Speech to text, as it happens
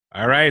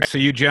All right, so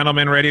you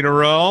gentlemen ready to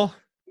roll?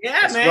 Yeah,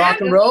 Let's man.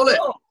 rock and roll it.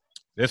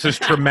 This is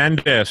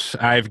tremendous.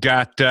 I've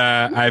got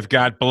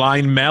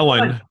Blind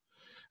Melon.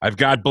 I've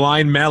got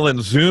Blind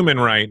Melon zooming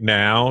right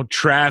now.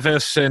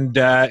 Travis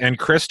and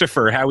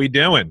Christopher, how we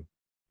doing?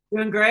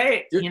 Doing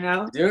great,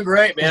 Doing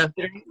great, man.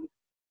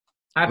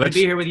 Happy to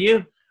be here with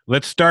you.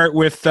 Let's start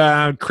with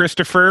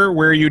Christopher.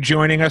 Where are you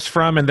joining us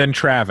from? And then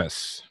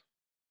Travis.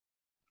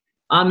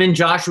 I'm in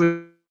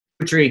Joshua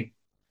Tree,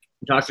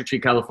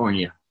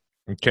 California.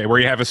 Okay, where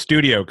you have a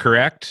studio,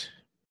 correct?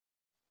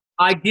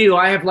 I do.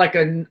 I have like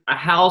a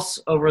house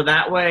over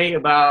that way,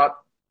 about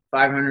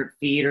 500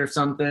 feet or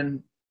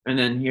something. And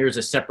then here's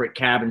a separate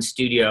cabin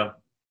studio.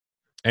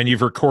 And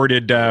you've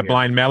recorded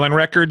Blind Melon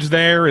records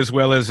there as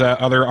well as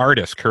other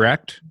artists,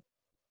 correct?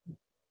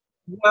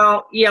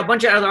 Well, yeah, a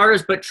bunch of other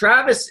artists, but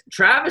Travis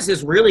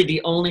is really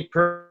the only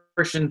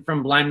person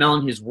from Blind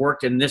Melon who's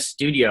worked in this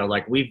studio.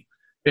 Like, we've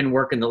been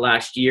working the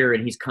last year,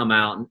 and he's come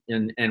out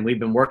and we've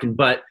been working.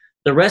 But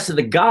the rest of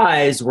the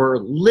guys were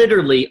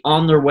literally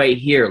on their way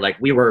here. Like,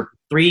 we were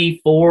 3,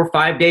 4,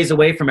 5 days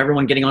away from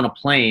everyone getting on a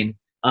plane.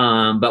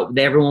 But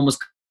everyone was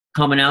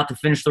coming out to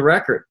finish the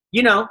record.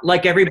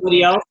 Like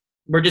everybody else,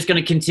 we're just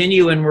going to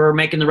continue, and we're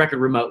making the record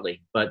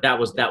remotely. But that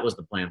was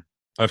the plan.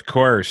 Of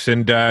course.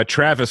 And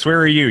Travis, where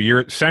are you? You're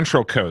at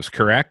Central Coast,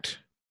 correct?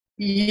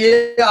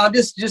 Yeah, I'm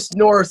just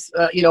north,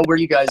 where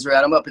you guys are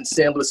at. I'm up in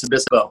San Luis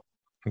Obispo.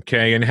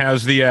 Okay. And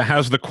how's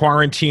the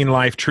quarantine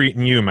life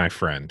treating you, my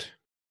friend?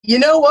 You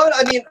know what?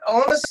 I mean,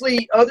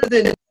 honestly, other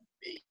than,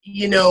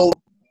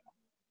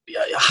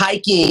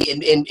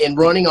 hiking and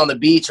running on the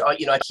beach,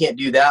 I can't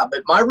do that.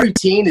 But my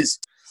routine is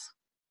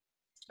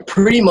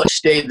pretty much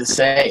stayed the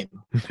same.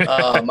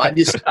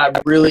 I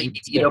really,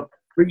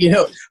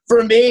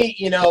 for me,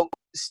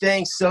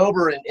 staying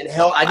sober and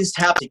health, I just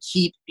have to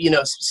keep,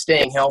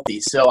 staying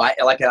healthy. So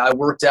I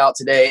worked out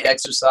today,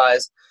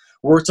 exercised,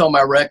 worked on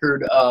my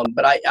record.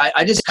 But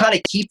I just kind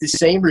of keep the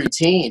same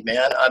routine,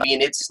 man. I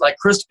mean, it's like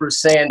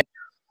Christopher's saying,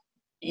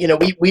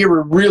 we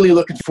were really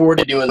looking forward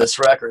to doing this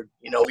record.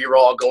 We were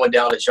all going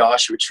down to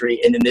Joshua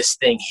Tree, and then this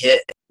thing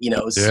hit,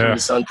 it was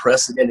this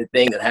unprecedented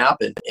thing that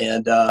happened.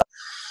 And,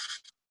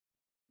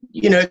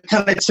 it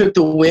kind of took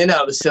the wind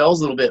out of the sails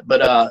a little bit.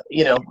 But, I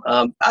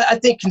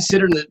think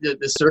considering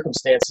the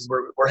circumstances,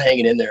 we're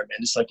hanging in there, man,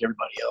 just like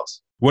everybody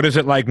else. What is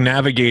it like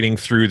navigating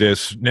through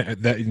this?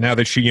 Now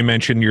that you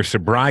mentioned your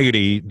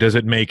sobriety, does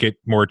it make it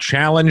more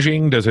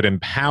challenging? Does it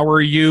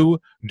empower you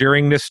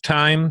during this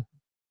time?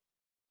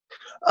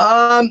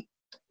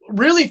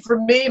 Really for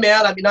me,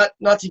 man, I mean,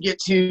 not to get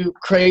too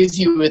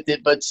crazy with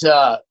it, but,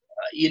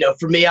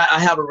 for me, I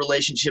have a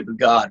relationship with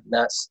God, and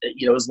that's,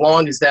 as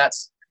long as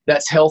that's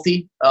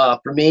healthy,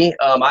 for me.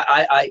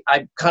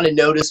 I kind of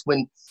notice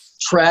when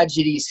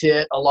tragedies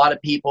hit, a lot of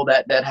people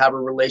that have a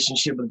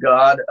relationship with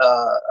God,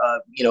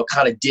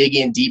 kind of dig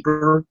in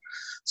deeper.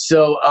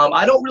 So,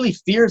 I don't really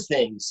fear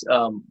things,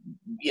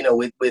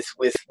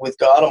 with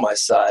God on my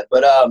side,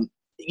 but,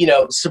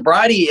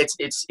 sobriety,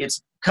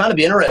 it's kind of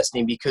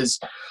interesting because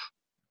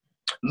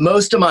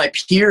most of my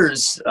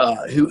peers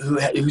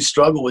who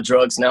struggle with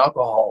drugs and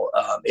alcohol,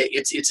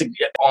 it's an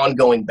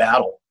ongoing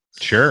battle.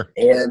 Sure.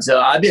 And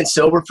I've been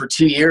sober for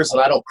 2 years, and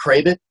I don't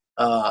crave it.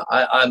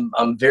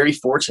 I'm very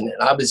fortunate.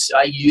 I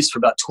used for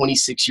about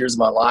 26 years of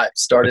my life.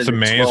 Started. That's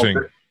amazing.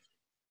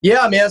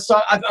 Yeah, man. So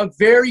I'm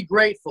very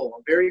grateful.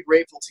 I'm very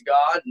grateful to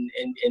God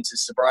and to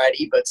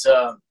sobriety. But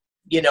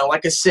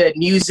like I said,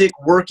 music,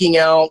 working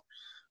out.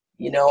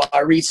 I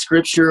read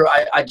scripture.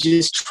 I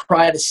just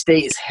try to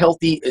stay as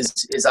healthy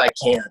as I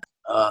can.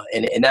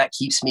 And that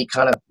keeps me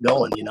kind of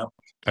going,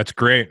 That's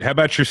great. How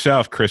about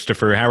yourself,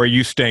 Christopher? How are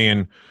you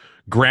staying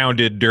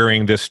grounded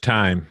during this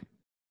time?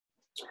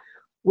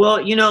 Well,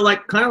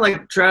 kind of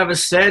like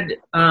Travis said,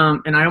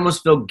 and I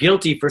almost feel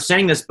guilty for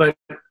saying this, but,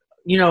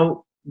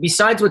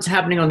 besides what's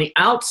happening on the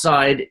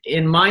outside,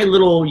 in my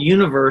little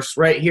universe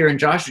right here in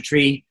Joshua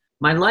Tree,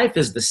 my life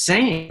is the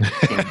same.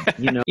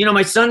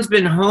 My son's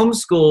been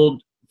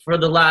homeschooled for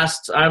the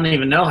last, I don't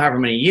even know, however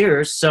many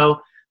years.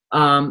 So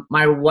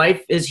my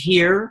wife is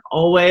here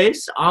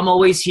always. I'm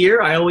always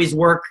here. I always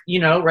work,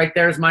 right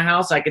there's my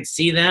house. I could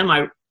see them.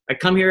 I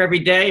come here every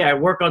day. I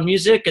work on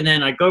music, and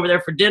then I go over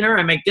there for dinner.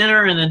 I make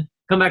dinner, and then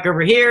come back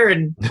over here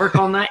and work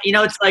all night.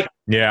 It's like,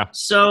 yeah.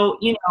 So,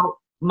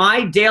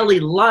 my daily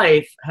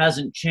life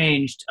hasn't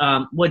changed.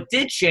 What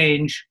did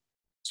change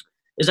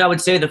is, I would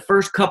say, the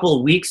first couple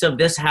of weeks of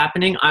this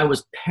happening, I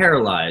was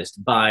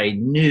paralyzed by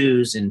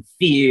news and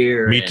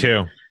fear. Me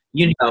too.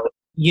 And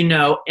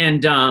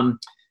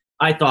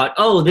I thought,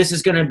 oh, this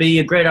is going to be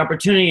a great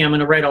opportunity. I'm going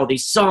to write all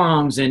these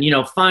songs. And,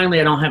 finally,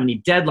 I don't have any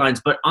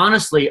deadlines. But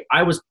honestly,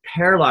 I was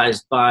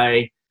paralyzed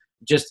by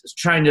just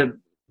trying to,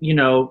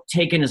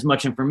 take in as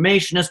much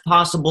information as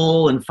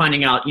possible and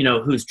finding out,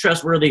 who's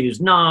trustworthy, who's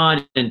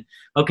not. And,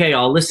 okay,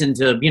 I'll listen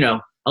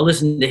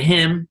to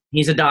him.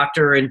 He's a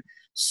doctor. And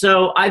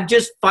so I've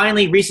just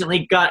finally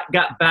recently got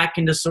back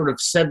into sort of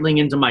settling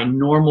into my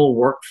normal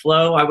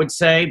workflow, I would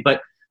say.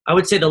 But I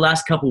would say the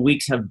last couple of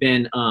weeks have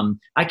been,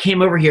 I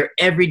came over here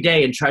every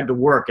day and tried to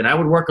work, and I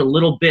would work a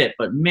little bit,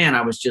 but man,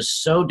 I was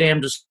just so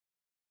damn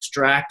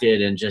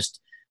distracted and just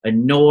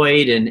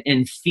annoyed and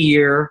in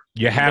fear.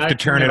 You have to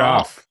turn it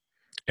off.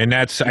 And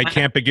I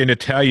can't begin to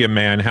tell you,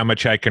 man, how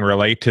much I can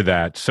relate to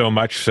that. So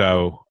much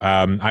so.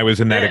 I was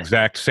in that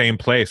exact same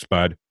place,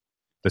 bud.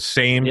 The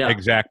same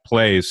exact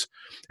place.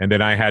 And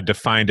then I had to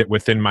find it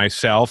within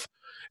myself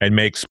and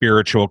make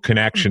spiritual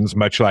connections,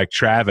 much like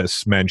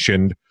Travis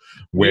mentioned,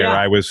 where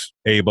I was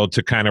able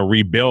to kind of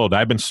rebuild.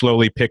 I've been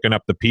slowly picking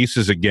up the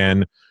pieces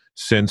again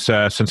since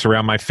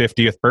around my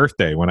 50th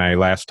birthday when I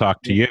last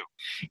talked to you.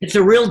 It's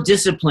a real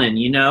discipline,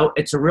 you know.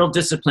 It's a real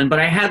discipline. But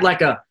I had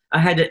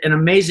an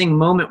amazing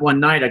moment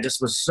one night. I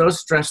just was so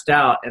stressed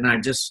out, and I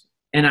just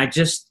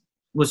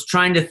was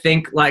trying to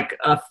think like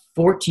a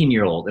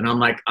 14-year-old, and I'm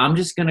like, I'm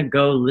just gonna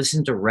go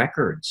listen to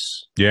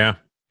records. Yeah.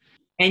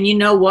 And you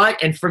know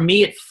what? And for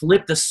me, it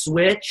flipped the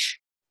switch,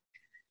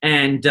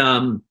 and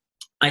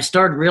I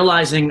started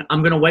realizing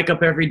I'm gonna wake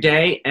up every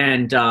day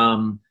and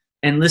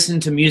listen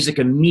to music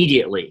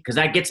immediately, because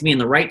that gets me in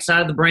the right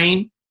side of the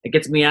brain. It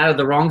gets me out of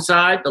the wrong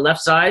side, the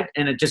left side,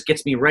 and it just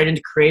gets me right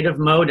into creative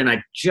mode. And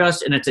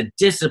it's a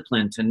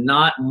discipline to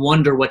not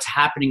wonder what's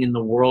happening in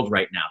the world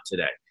right now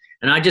today.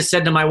 And I just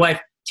said to my wife,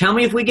 tell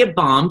me if we get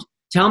bombed.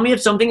 Tell me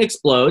if something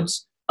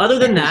explodes. Other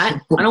than that,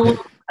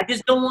 I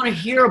just don't want to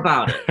hear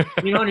about it.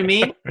 You know what I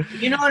mean?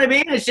 You know what I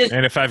mean? It's just.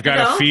 And if I've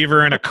got a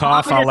fever and a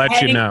cough, I'll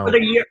let you know.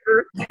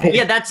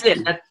 Yeah, that's it.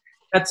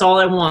 That's all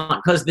I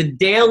want. Because the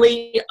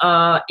daily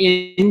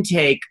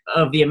intake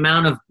of the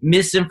amount of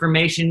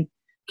misinformation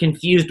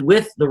confused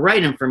with the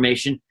right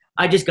information,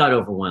 I just got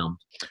overwhelmed.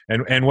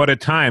 And what a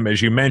time,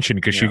 as you mentioned,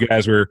 because you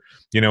guys were,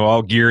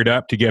 all geared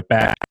up to get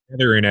back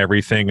together and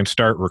everything and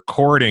start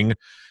recording.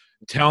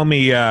 Tell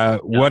me,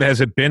 what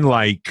has it been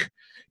like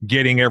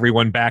getting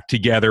everyone back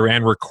together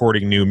and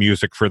recording new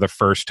music for the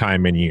first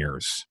time in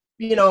years?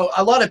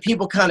 A lot of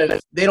people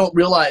they don't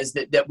realize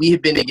that we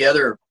have been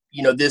together,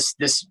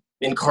 this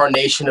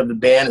incarnation of the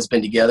band has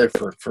been together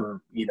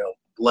for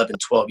 11,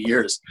 12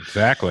 years.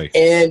 Exactly.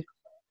 And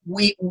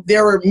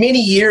there were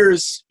many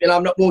years,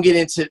 and won't get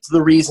into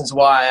the reasons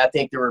why. I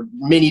think there were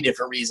many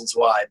different reasons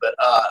why, but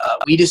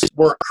we just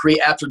weren't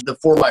after the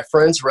For My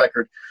Friends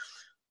record,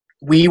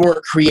 we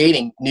weren't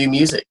creating new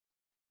music,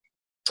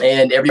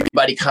 and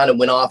everybody kind of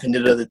went off and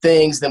did other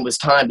things. Then it was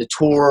time to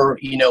tour.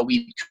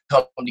 We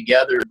come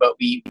together, but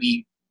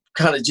we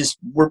kind of just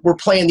we're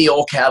playing the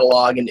old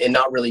catalog and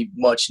not really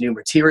much new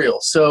material.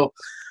 So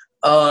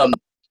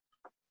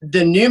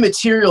the new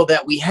material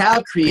that we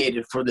have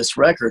created for this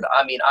record,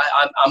 I mean,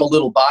 I'm a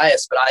little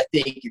biased, but I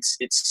think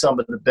it's some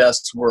of the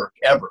best work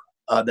ever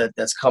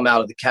that's come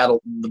out of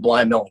the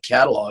Blind Melon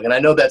catalog. And I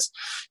know that's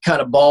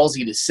kind of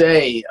ballsy to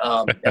say,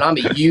 and I'm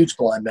a huge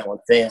Blind Melon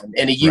fan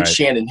and a huge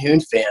Shannon Hoon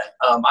fan.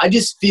 I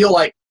just feel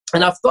like,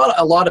 and I've thought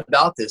a lot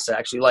about this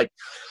actually, like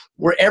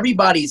where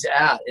everybody's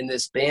at in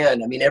this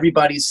band. I mean,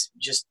 everybody's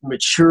just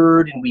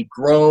matured and we've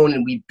grown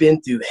and we've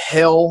been through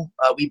hell.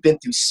 We've been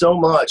through so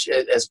much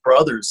as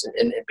brothers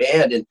in a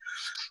band.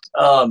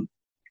 And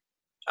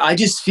I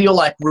just feel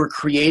like we're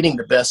creating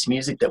the best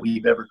music that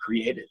we've ever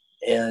created.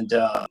 And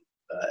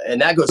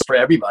that goes for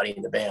everybody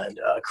in the band,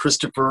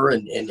 Christopher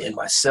and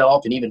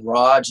myself and even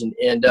Raj.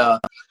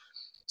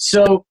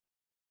 So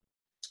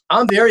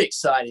I'm very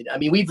excited. I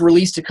mean, we've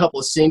released a couple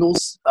of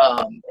singles,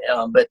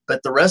 but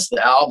the rest of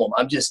the album,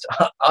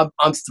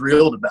 I'm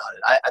thrilled about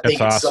it. I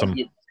think it's awesome.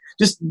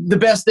 Just the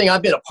best thing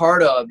I've been a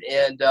part of.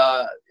 And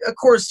of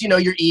course,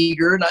 you're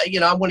eager, and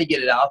I want to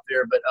get it out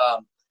there. But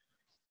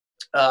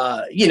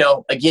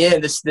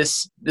again,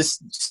 this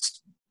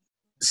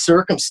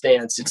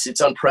circumstance,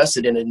 it's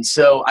unprecedented. And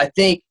so I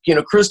think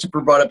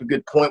Christopher brought up a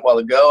good point a while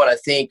ago, and I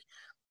think.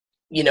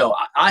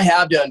 I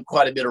have done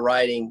quite a bit of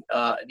writing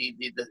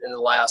in the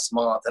last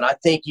month, and I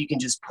think you can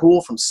just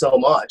pull from so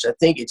much. I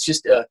think it's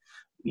just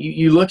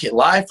you look at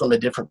life from a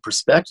different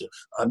perspective.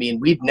 I mean,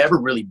 we've never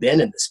really been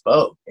in this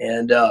boat,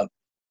 and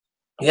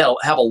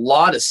have a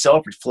lot of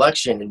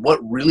self-reflection and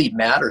what really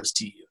matters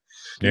to you.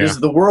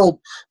 Because the world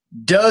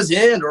does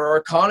end or our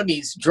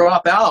economies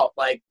drop out,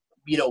 like,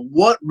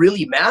 what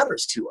really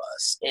matters to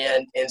us.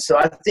 And so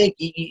I think,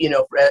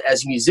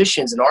 as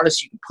musicians and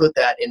artists, you can put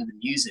that into the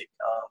music.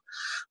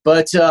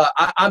 But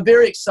I'm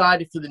very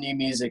excited for the new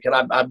music, and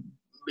I'm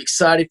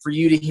excited for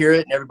you to hear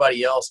it and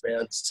everybody else,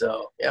 man.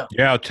 So, yeah.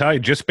 Yeah, I'll tell you,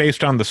 just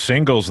based on the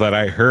singles that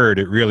I heard,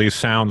 it really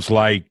sounds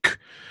like,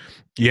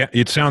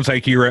 it sounds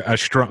like you're a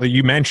strong,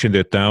 you mentioned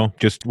it though,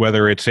 just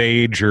whether it's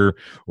age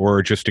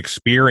or just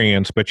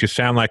experience, but you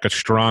sound like a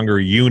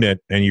stronger unit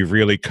and you've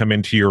really come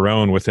into your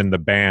own within the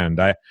band.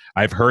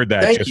 I've heard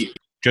that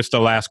just the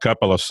last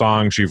couple of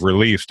songs you've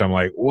released. I'm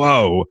like,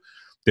 whoa.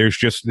 There's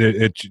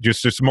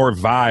it's more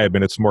vibe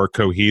and it's more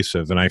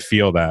cohesive, and I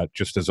feel that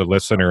just as a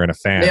listener and a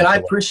fan. Man, I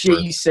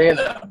appreciate you saying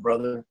that,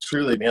 brother.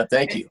 Truly, man.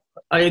 Thank you.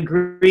 I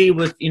agree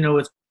with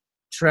with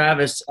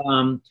Travis.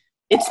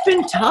 It's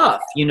been tough.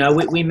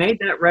 We made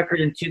that record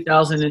in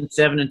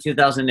 2007 and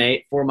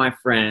 2008 For My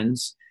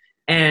Friends,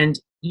 and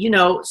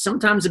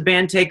sometimes a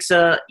band takes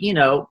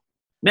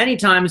many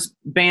times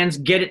bands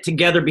get it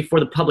together before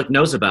the public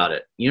knows about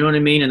it. You know what I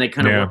mean? And they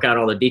kind of work out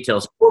all the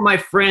details. For My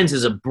Friends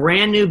is a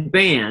brand new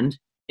band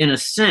in a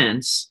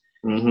sense,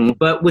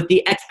 but with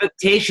the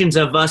expectations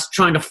of us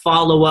trying to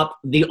follow up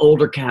the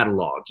older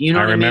catalog. You know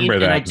what I mean? I remember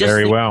that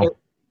very well.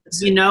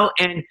 You know,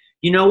 and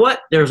you know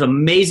what? There's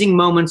amazing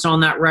moments on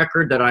that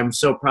record that I'm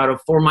so proud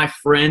of. For My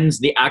Friends,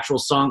 the actual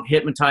song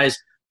Hypnotize,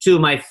 two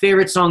of my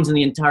favorite songs in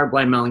the entire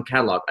Blind Melon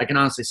catalog. I can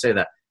honestly say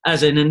that.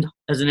 As an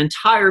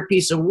entire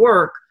piece of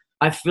work,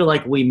 I feel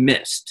like we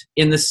missed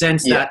in the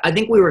sense that I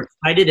think we were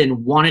excited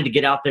and wanted to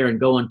get out there and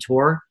go on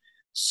tour.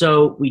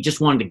 So we just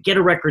wanted to get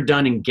a record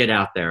done and get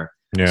out there.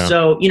 Yeah.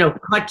 So, you know,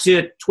 cut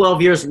to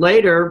 12 years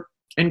later,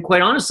 and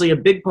quite honestly, a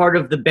big part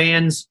of the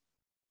band's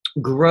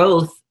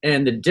growth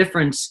and the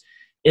difference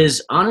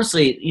is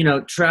honestly, you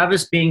know,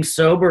 Travis being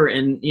sober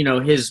and, you know,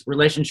 his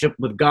relationship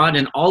with God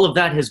and all of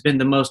that has been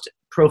the most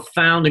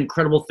profound,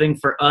 incredible thing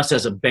for us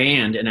as a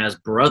band and as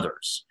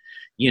brothers,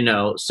 you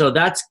know. So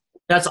that's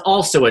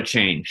also a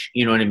change.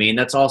 You know what I mean?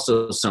 That's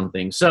also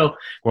something. So,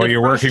 well,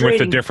 you're working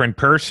with a different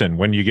person.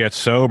 When you get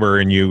sober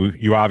and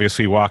you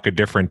obviously walk a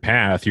different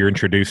path, you're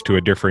introduced to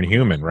a different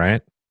human,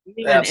 right?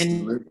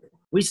 And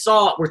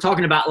we're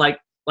talking about like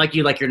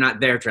you're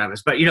not there,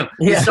 Travis, but you know,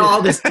 we saw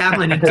all this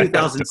talent in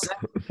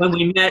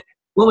 2007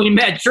 when we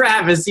met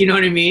Travis, you know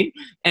what I mean?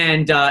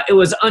 And it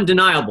was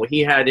undeniable. He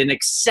had an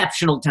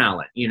exceptional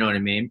talent, you know what I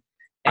mean?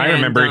 And, I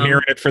remember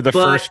hearing it for the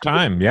first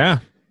time. Yeah.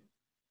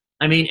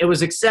 I mean, it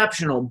was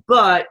exceptional,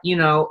 but, you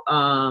know,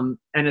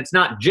 and it's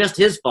not just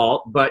his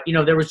fault, but, you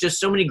know, there was just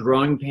so many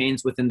growing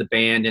pains within the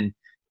band and,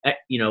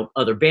 you know,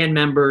 other band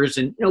members.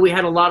 And, you know, we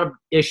had a lot of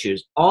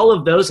issues. All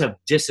of those have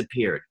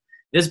disappeared.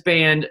 This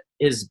band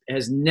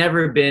has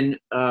never been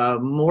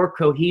more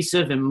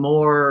cohesive and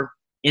more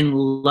in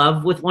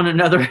love with one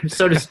another,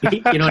 so to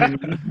speak. You know what I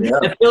mean?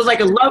 It feels like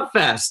a love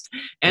fest.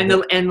 And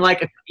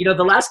like, you know,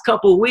 the last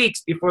couple of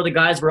weeks before the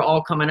guys were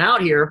all coming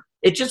out here,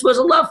 it just was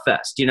a love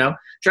fest, you know.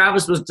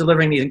 Travis was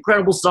delivering these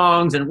incredible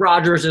songs, and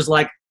Rogers is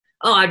like,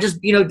 oh, I just,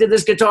 you know, did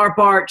this guitar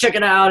part, check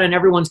it out. And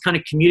everyone's kind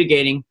of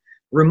communicating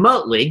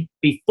remotely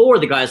before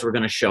the guys were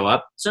going to show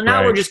up. So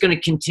now we're just going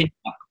to continue.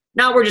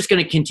 Now we're just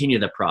going to continue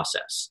the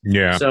process.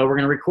 Yeah. So we're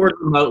going to record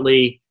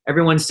remotely.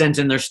 Everyone sends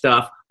in their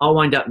stuff. I'll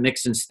wind up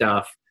mixing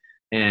stuff.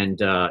 And,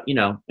 you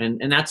know,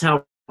 and that's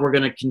how we're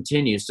going to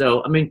continue.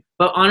 So, I mean,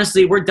 but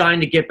honestly, we're dying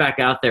to get back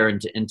out there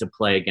and to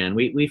play again.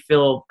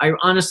 I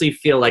honestly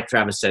feel like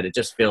Travis said,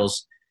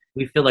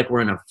 we feel like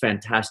we're in a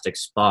fantastic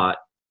spot,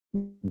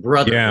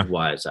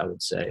 brother-wise, I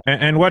would say.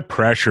 And what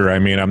pressure? I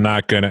mean, I'm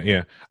not going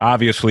to,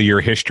 obviously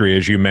your history,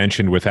 as you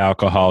mentioned, with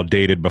alcohol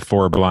dated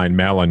before Blind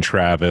Melon,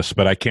 Travis,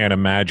 but I can't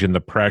imagine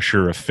the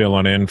pressure of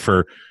filling in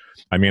for,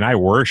 I mean, I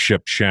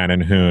worshiped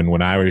Shannon Hoon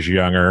when I was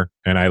younger,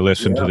 and I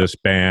listened to this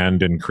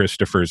band and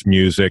Christopher's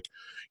music,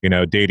 you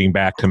know, dating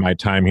back to my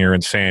time here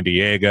in San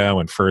Diego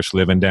and first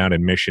living down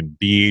in Mission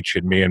Beach,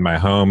 and me and my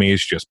homies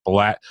just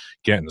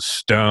getting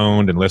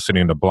stoned and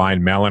listening to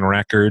Blind Melon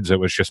records. It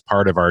was just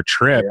part of our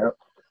trip. Yeah.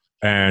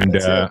 And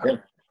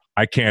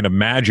I can't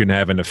imagine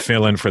having to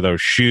fill in for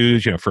those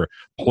shoes, you know, for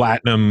a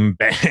platinum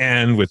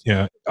band with, you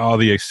know, all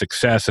the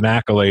success and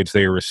accolades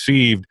they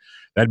received.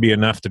 That'd be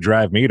enough to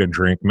drive me to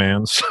drink,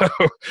 man. So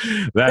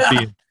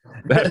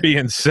that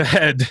being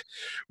said,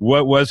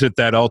 what was it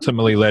that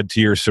ultimately led to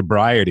your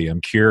sobriety?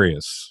 I'm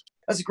curious.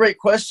 That's a great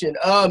question.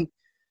 Well,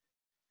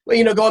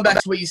 you know, going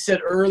back to what you said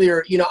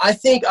earlier, you know, I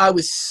think I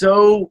was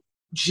so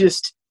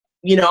just,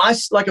 you know,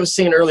 like I was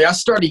saying earlier, I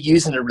started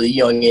using at a really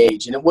young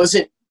age, and it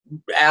wasn't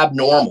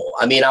abnormal.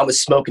 I mean, I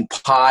was smoking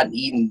pot and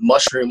eating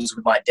mushrooms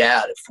with my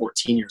dad at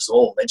 14 years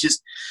old. I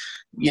just,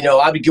 you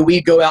know,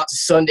 we'd go out to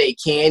Sunday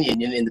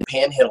Canyon in the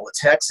Panhandle of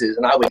Texas,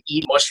 and I would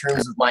eat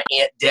mushrooms with my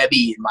Aunt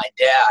Debbie and my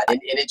dad, and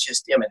it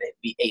just emanated.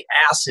 We ate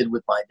acid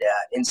with my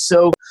dad, and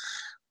so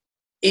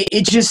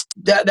it just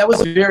that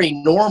was very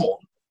normal.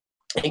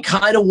 And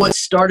kind of what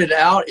started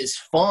out as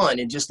fun,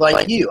 and just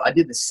like you, I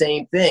did the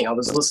same thing. I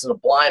was listening to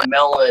Blind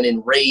Melon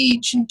and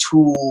Rage and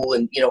Tool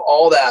and, you know,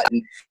 all that,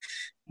 and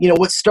you know,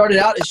 what started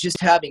out as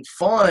just having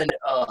fun,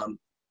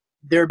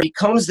 there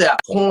becomes that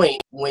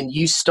point when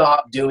you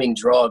stop doing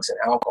drugs and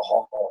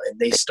alcohol and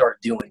they start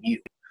doing you.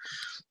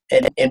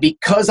 And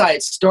because I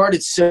had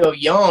started so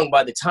young,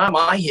 by the time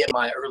I hit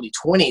my early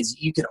 20s,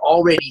 you could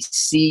already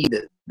see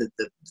the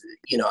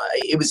you know,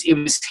 it was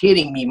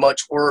hitting me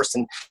much worse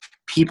than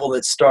people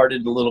that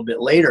started a little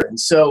bit later. And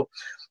so,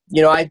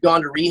 you know, I'd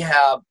gone to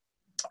rehab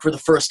for the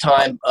first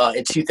time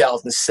in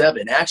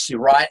 2007, actually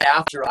right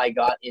after I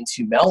got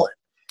into Melon.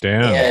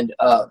 Damn. And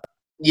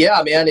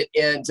yeah, man.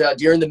 And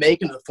during the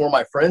making of the For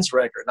My Friends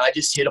record, and I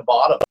just hit a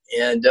bottom.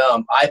 And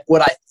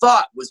what I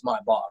thought was my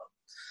bottom,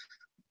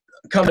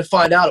 come to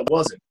find out it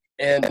wasn't.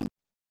 And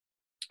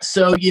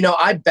so, you know,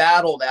 I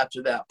battled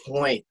after that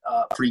point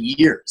for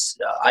years.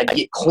 I'd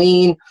get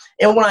clean.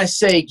 And when I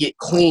say get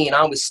clean,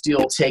 I was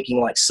still taking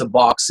like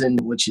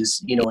Suboxone, which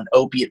is, you know, an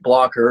opiate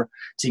blocker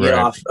to get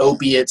off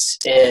opiates,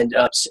 and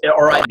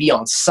or I'd be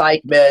on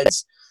psych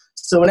meds.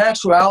 So in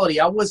actuality,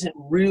 I wasn't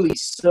really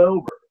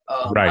sober.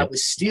 I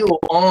was still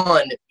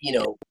on, you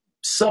know,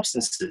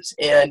 substances.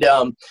 And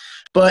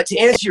but to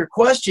answer your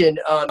question,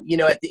 you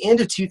know, at the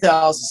end of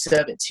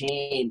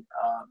 2017,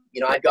 you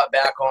know, I got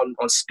back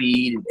on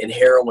speed and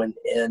heroin,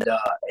 and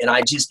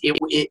I just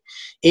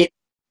it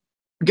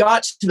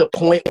got to the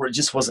point where it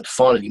just wasn't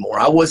fun anymore.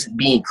 I wasn't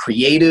being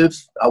creative.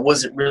 I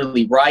wasn't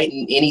really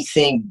writing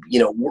anything, you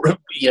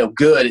know,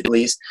 good at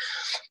least.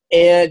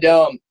 And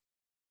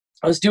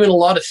I was doing a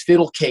lot of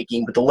fiddle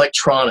caking with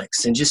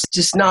electronics and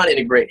just not in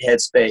a great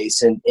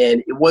headspace. And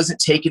it wasn't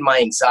taking my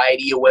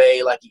anxiety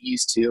away like it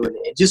used to. And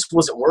it just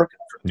wasn't working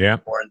for me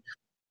anymore. And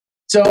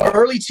so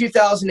early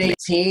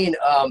 2018,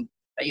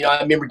 you know,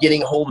 I remember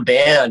getting a hold of the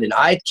band, and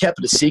I kept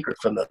it a secret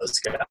from those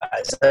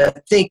guys. I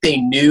think they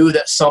knew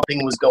that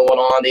something was going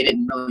on. They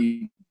didn't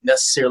really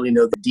necessarily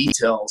know the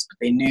details, but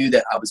they knew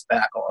that I was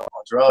back on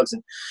drugs.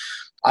 And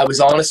I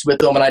was honest with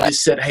them, and I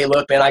just said, "Hey,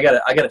 look, man, I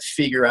gotta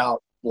figure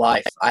out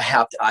life. I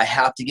have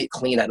to get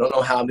clean. I don't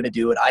know how I'm going to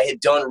do it." I had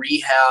done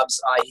rehabs.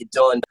 I had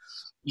done,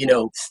 you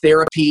know,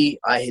 therapy.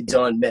 I had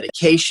done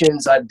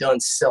medications. I've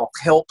done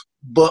self-help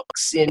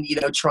books and, you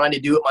know, trying to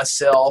do it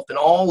myself and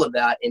all of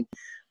that. And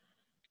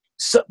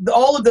so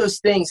all of those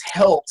things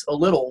helped a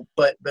little,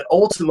 but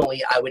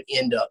ultimately I would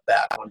end up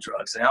back on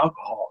drugs and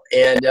alcohol.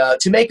 And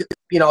to make it,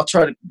 you know, I'll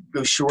try to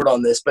go short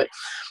on this, but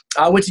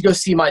I went to go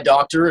see my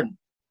doctor, and,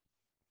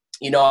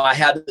 you know, I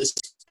had this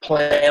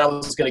plan. I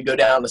was going to go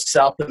down to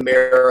South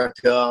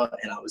America,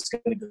 and I was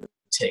going to go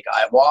take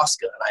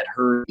ayahuasca. And I'd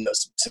heard, you know,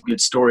 some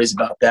good stories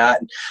about that.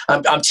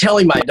 And I'm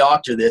telling my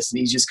doctor this, and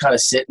he's just kind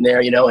of sitting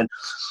there, you know, and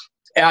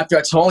after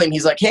I told him,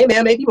 he's like, "Hey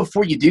man, maybe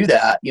before you do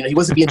that," you know, he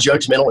wasn't being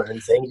judgmental or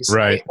anything. He's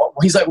right.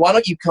 He's like, "Why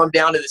don't you come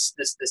down to this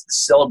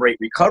Celebrate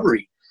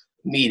Recovery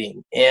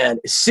meeting?" And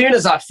as soon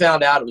as I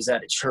found out it was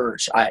at a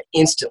church, I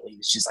instantly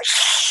was just like,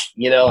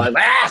 you know, I'm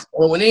I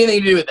don't want anything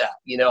to do with that.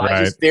 You know, right.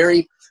 I just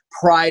very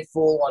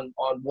prideful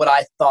on what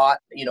I thought.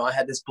 You know, I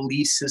had this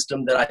belief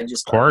system that I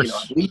just, you know,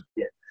 I believed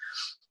in.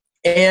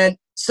 And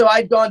so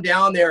I'd gone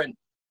down there, and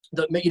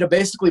you know,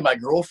 basically my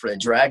girlfriend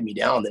dragged me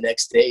down the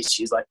next day.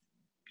 She's like,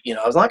 you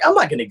know, I was like, "I'm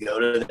not going to go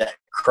to that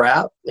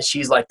crap." And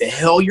she's like, "The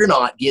hell you're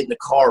not. Get in the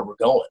car. We're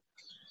going."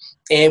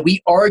 And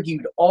we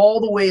argued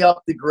all the way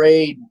up the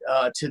grade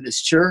to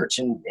this church.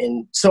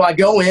 And so I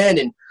go in,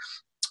 and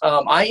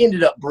I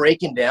ended up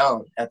breaking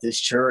down at this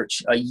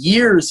church.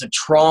 Years of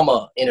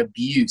trauma and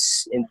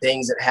abuse and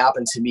things that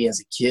happened to me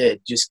as a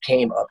kid just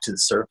came up to the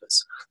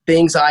surface.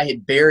 Things I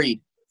had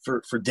buried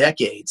for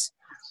decades.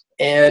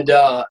 And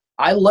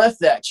I left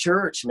that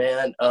church,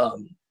 man.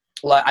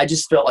 Like I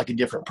just felt like a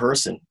different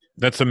person.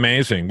 That's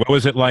amazing. What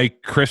was it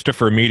like,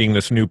 Christopher, meeting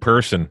this new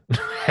person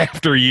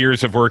after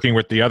years of working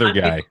with the other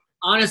guy?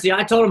 Honestly,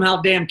 I told him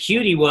how damn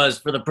cute he was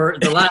for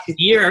the last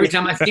year. Every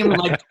time I see him, I'm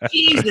like,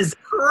 Jesus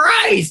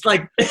Christ,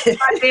 like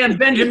goddamn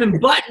Benjamin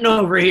Button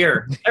over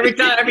here. Every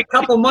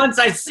couple months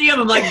I see him,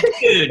 I'm like,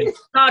 dude,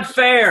 it's not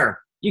fair.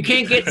 You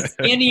can't get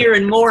skinnier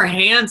and more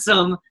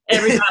handsome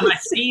every time I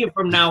see you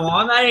from now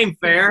on. That ain't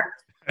fair.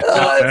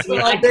 So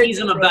I tease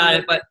him about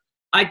it, but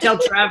I tell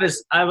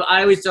Travis,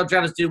 I always tell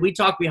Travis, dude, we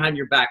talk behind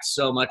your back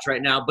so much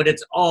right now, but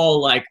it's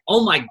all like,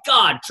 "Oh my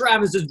God,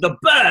 Travis is the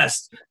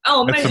best.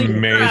 Oh,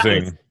 amazing. That's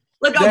amazing. Travis.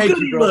 Look how good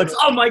he looks.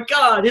 Oh my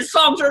God, his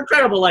songs are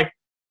incredible." Like,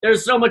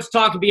 there's so much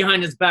talk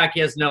behind his back, he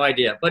has no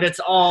idea. But it's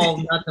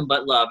all nothing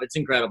but love. It's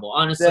incredible.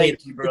 Honestly,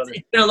 it's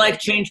been a life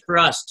change for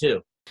us,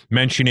 too.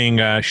 Mentioning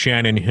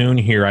Shannon Hoon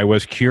here, I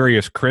was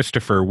curious,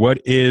 Christopher,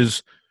 what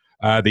is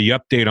the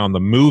update on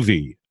the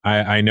movie?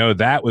 I know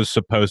that was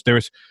supposed,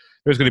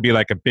 there's going to be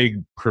like a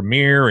big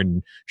premiere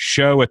and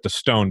show at the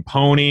Stone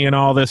Pony and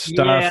all this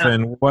stuff. Yeah,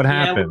 and what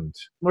happened?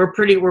 We're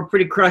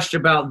pretty crushed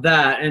about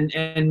that.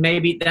 And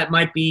maybe that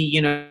might be,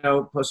 you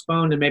know,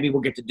 postponed, and maybe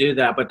we'll get to do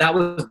that. But that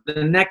was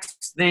the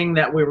next thing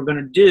that we were going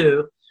to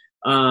do,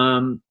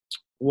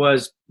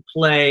 was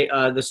play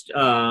this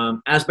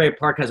Asbury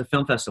Park has a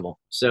film festival.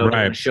 So we're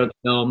going to show the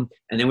film,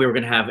 and then we were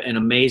going to have an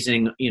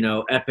amazing, you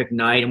know, epic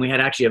night. And we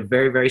had actually a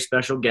very, very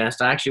special guest.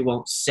 I actually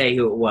won't say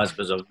who it was,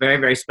 but it was a very,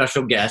 very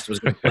special guest who was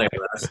going to play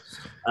with us,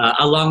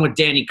 along with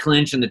Danny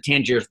Clinch and the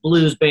Tangiers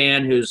Blues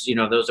Band, who's, you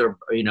know, those are,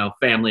 you know,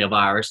 family of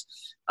ours.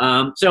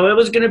 So it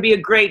was going to be a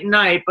great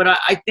night, but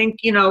I think,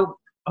 you know,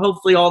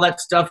 hopefully all that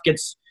stuff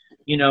gets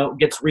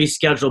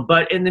rescheduled.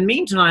 But in the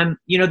meantime,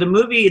 you know, the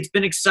movie, it's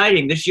been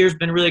exciting. This year's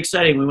been really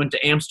exciting. We went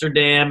to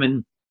Amsterdam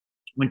and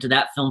went to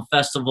that film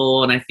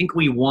festival, and I think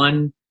we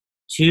won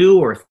 2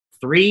 or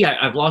 3.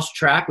 I've lost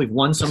track. We've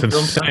won some film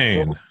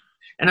festivals.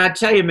 And I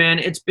tell you, man,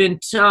 it's been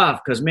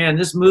tough because, man,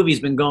 this movie's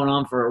been going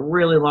on for a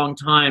really long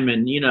time.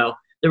 And, you know,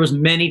 there was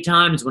many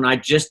times when I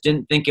just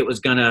didn't think it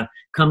was going to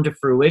come to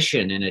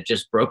fruition, and it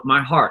just broke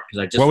my heart.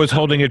 What was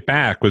holding it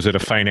back? Was it a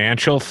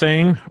financial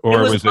thing?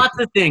 Or was lots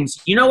of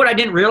things. You know what I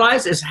didn't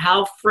realize is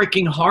how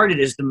freaking hard it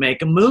is to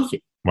make a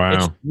movie. Wow.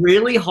 It's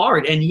really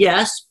hard. And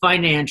yes,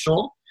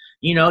 financial,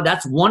 you know,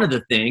 that's one of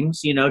the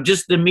things. You know,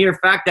 just the mere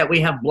fact that we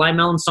have Blind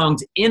Melon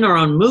songs in our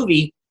own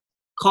movie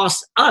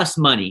costs us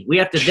money. We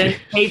have to then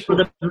pay for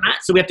the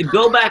match. So we have to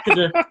go back to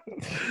the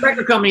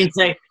record company and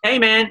say, "Hey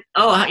man,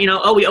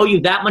 we owe you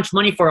that much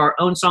money for our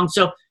own song."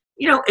 So,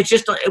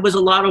 it was a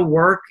lot of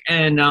work,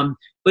 and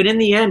but in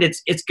the end,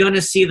 it's going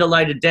to see the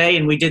light of day.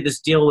 And we did this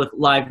deal with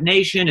Live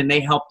Nation, and they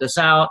helped us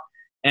out.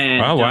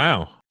 And oh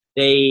wow.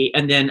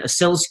 And then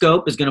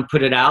Oscilloscope is going to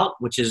put it out,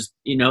 which is,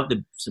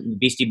 the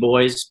Beastie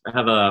Boys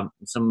have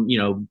some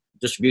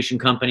distribution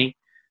company.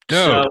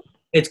 Dope. So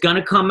it's going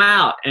to come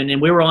out, and then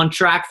we were on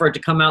track for it to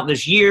come out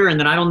this year. And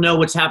then I don't know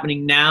what's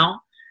happening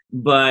now,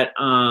 but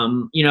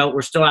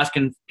we're still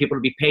asking people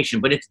to be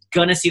patient. But it's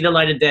going to see the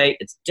light of day.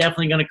 It's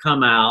definitely going to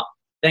come out.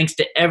 Thanks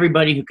to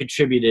everybody who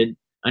contributed.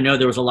 I know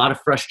there was a lot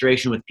of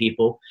frustration with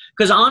people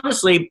because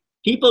honestly,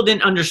 people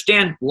didn't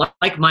understand,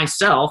 like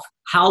myself,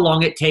 how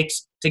long it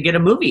takes to get a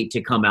movie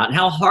to come out and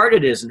how hard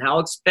it is and how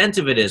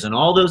expensive it is and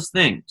all those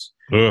things.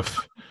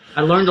 Oof.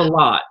 I learned a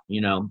lot,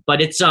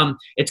 but it's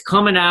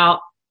coming out.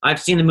 I've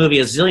seen the movie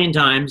a zillion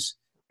times,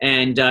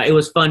 and it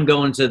was fun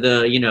going to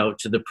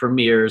the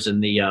premieres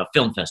and the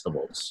film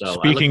festivals. So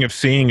speaking of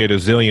seeing it a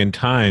zillion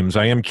times,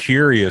 I am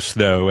curious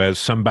though, as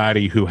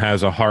somebody who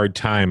has a hard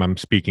time, I'm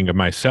speaking of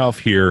myself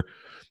here,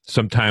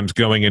 sometimes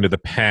going into the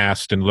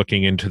past and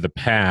looking into the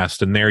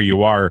past, and there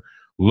you are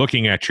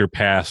looking at your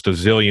past a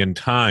zillion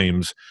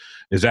times.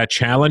 Is that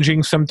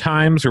challenging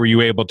sometimes, or were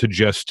you able to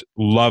just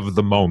love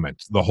the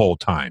moment the whole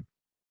time?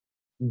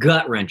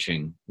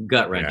 Gut-wrenching.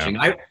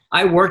 Yeah.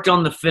 I worked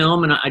on the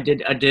film, and I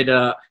did a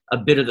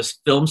bit of the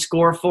film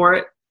score for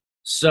it.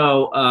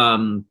 So,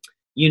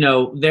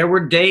 there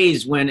were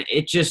days when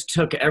it just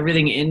took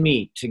everything in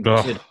me to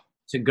go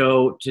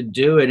to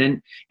do it.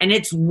 And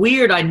it's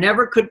weird. I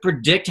never could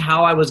predict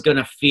how I was going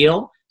to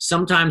feel.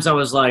 Sometimes I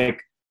was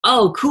like,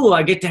 oh, cool,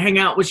 I get to hang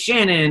out with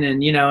Shannon,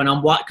 and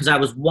and because I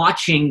was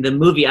watching the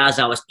movie as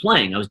I was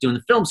playing. I was doing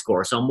the film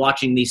score, so I'm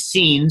watching these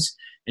scenes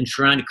and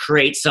trying to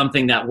create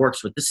something that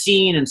works with the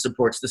scene and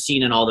supports the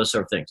scene and all those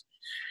sort of things.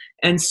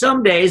 And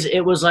some days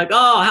it was like,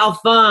 oh, how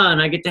fun,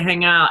 I get to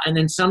hang out. And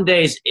then some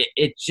days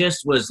it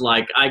just was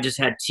like I just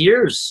had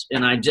tears,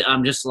 and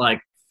I'm just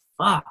like,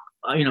 fuck.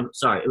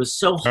 Sorry, it was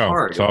so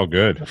hard. It's all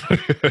good.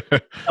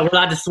 I'm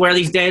allowed to swear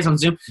these days on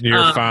Zoom.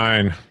 You're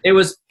fine. It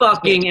was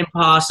fucking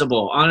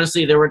impossible.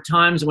 Honestly, there were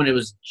times when it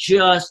was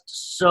just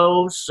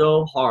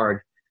so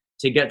hard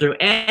to get through.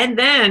 And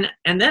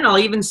then I'll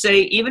even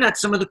say, even at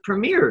some of the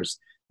premieres,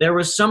 there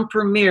were some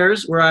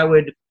premieres where I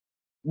would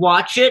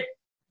watch it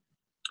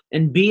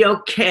and be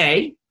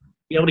okay,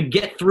 be able to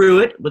get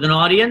through it with an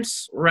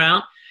audience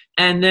around.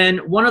 And then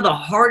one of the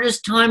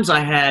hardest times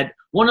I had,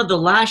 one of the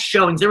last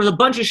showings, there was a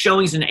bunch of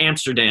showings in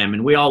Amsterdam,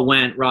 and we all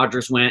went.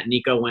 Rogers went,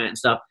 Nico went and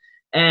stuff.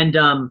 And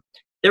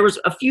there was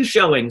a few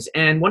showings,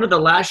 and one of the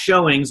last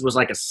showings was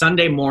like a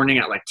Sunday morning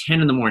at like 10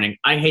 in the morning.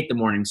 I hate the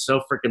mornings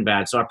so freaking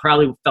bad, so I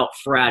probably felt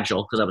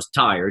fragile because I was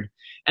tired.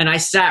 And I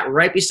sat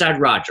right beside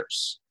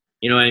Rogers.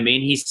 You know what I mean?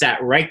 He sat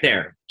right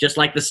there, just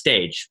like the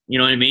stage. You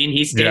know what I mean?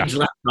 He's stage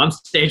left, I'm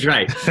stage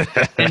right.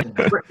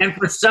 and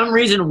for some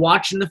reason,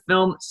 watching the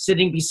film,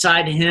 sitting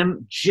beside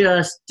him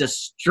just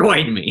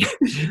destroyed me.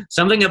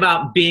 Something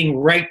about being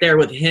right there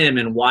with him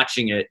and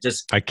watching it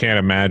just... I can't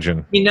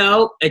imagine.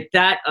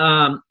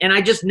 And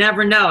I just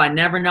never know. I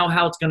never know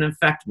how it's going to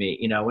affect me,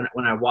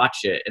 when I watch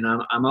it. And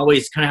I'm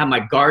always kind of have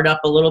my guard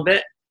up a little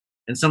bit.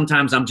 And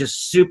sometimes I'm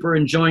just super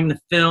enjoying the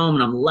film,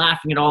 and I'm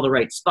laughing at all the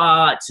right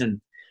spots.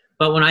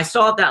 But when I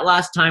saw it that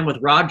last time with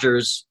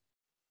Rogers,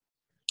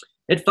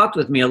 it fucked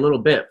with me a little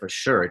bit for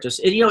sure.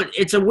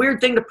 It's a weird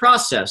thing to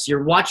process.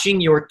 You're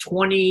watching your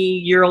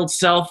 20-year-old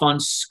self on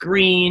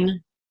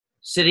screen,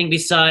 sitting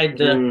beside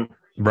the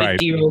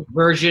 50-year-old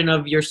version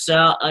of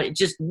yourself. It's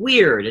just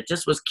weird. It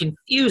just was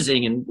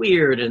confusing and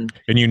weird. And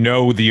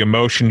the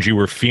emotions you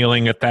were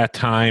feeling at that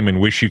time,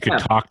 and wish you could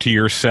talk to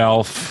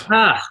yourself.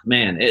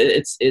 Man,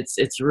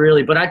 it's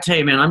really. But I tell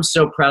you, man, I'm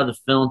so proud of the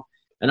film.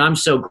 And I'm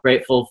so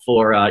grateful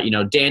for,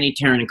 Danny,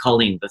 Taryn, and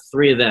Colleen, the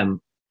three of them.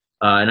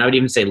 And I would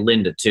even say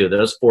Linda, too.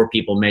 Those four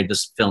people made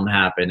this film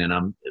happen, and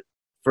I'm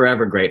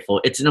forever grateful.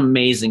 It's an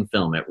amazing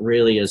film. It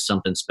really is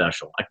something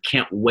special. I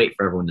can't wait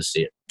for everyone to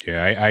see it.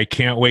 Yeah, I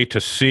can't wait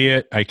to see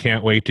it. I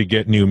can't wait to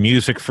get new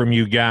music from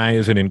you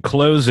guys. And in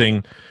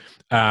closing,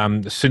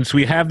 since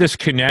we have this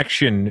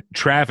connection,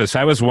 Travis,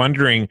 I was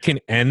wondering, can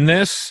end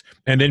this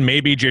and then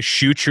maybe just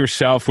shoot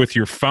yourself with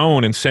your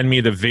phone and send me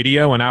the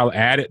video, and I'll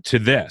add it to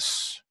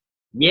this.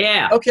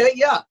 Yeah. Okay,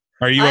 yeah.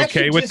 Are you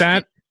okay with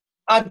that?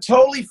 I'm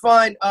totally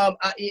fine.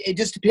 It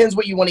just depends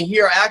what you want to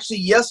hear. Actually,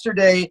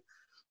 yesterday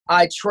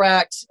I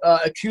tracked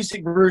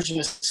acoustic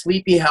version of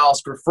Sleepy House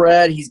for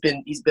Fred. He's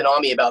been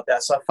on me about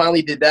that, so I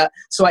finally did that.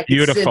 So I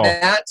can send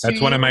that to That's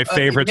one of my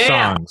favorite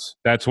songs.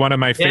 That's one of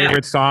my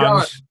favorite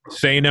songs. Done.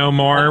 Say no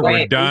more.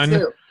 We're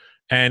done.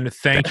 And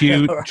thank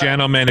you,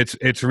 gentlemen.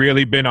 It's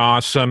really been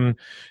awesome.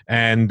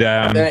 And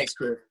thanks,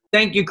 Chris.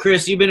 Thank you,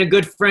 Chris. You've been a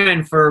good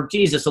friend for,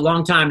 a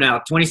long time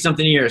now,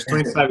 20-something years,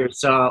 25 years.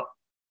 So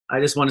I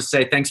just want to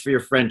say thanks for your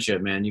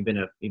friendship, man. You've been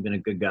a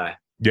good guy.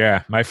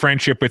 Yeah, my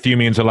friendship with you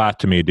means a lot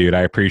to me, dude.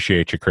 I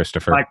appreciate you,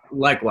 Christopher.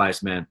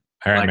 Likewise, man.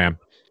 All right, man.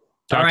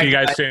 Talk to you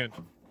guys soon.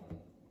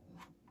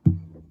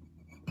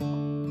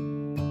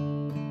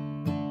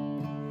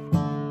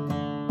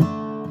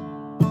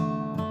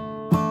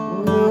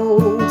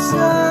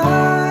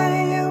 Outside.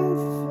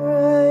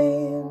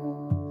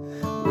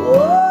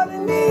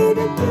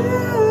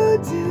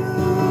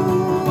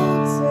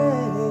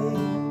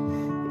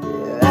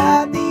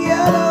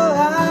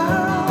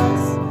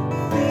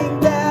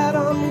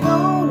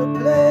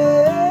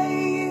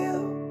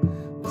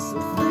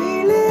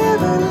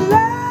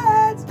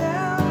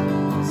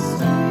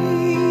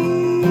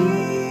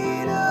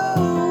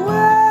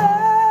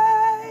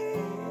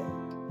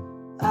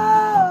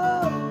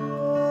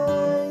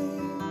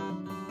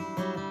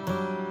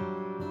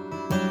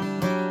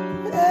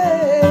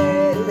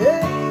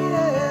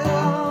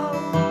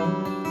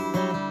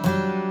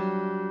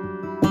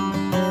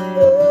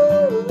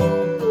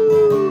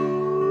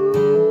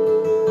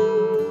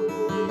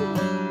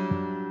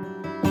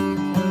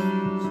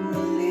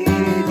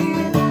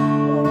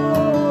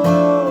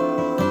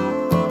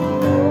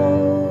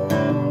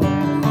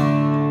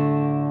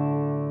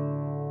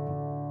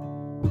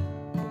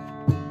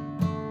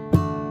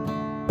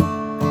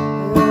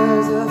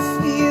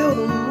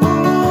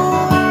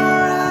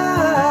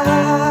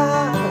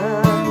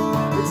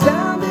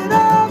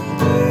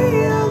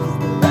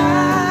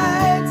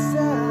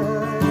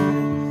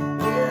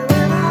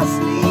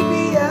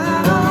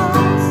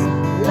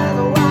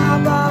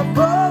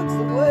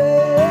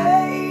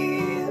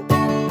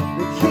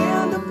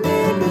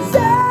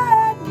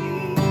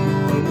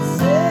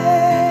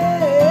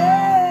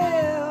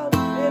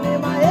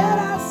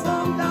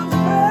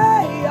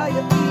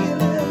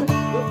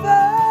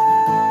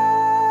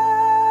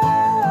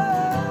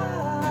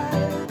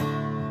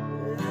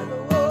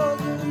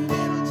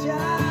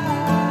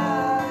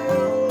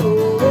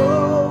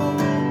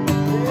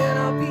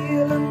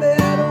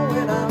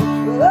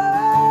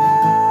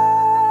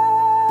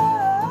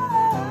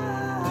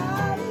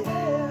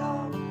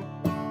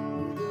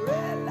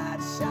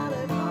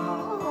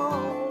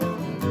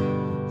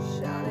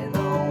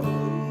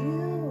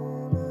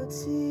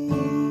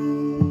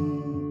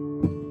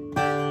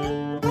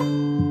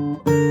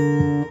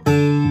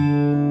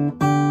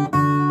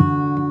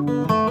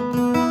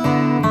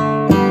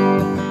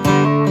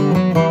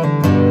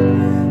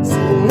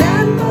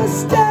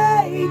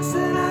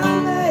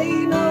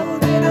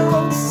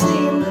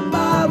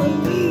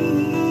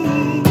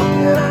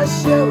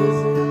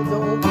 Shows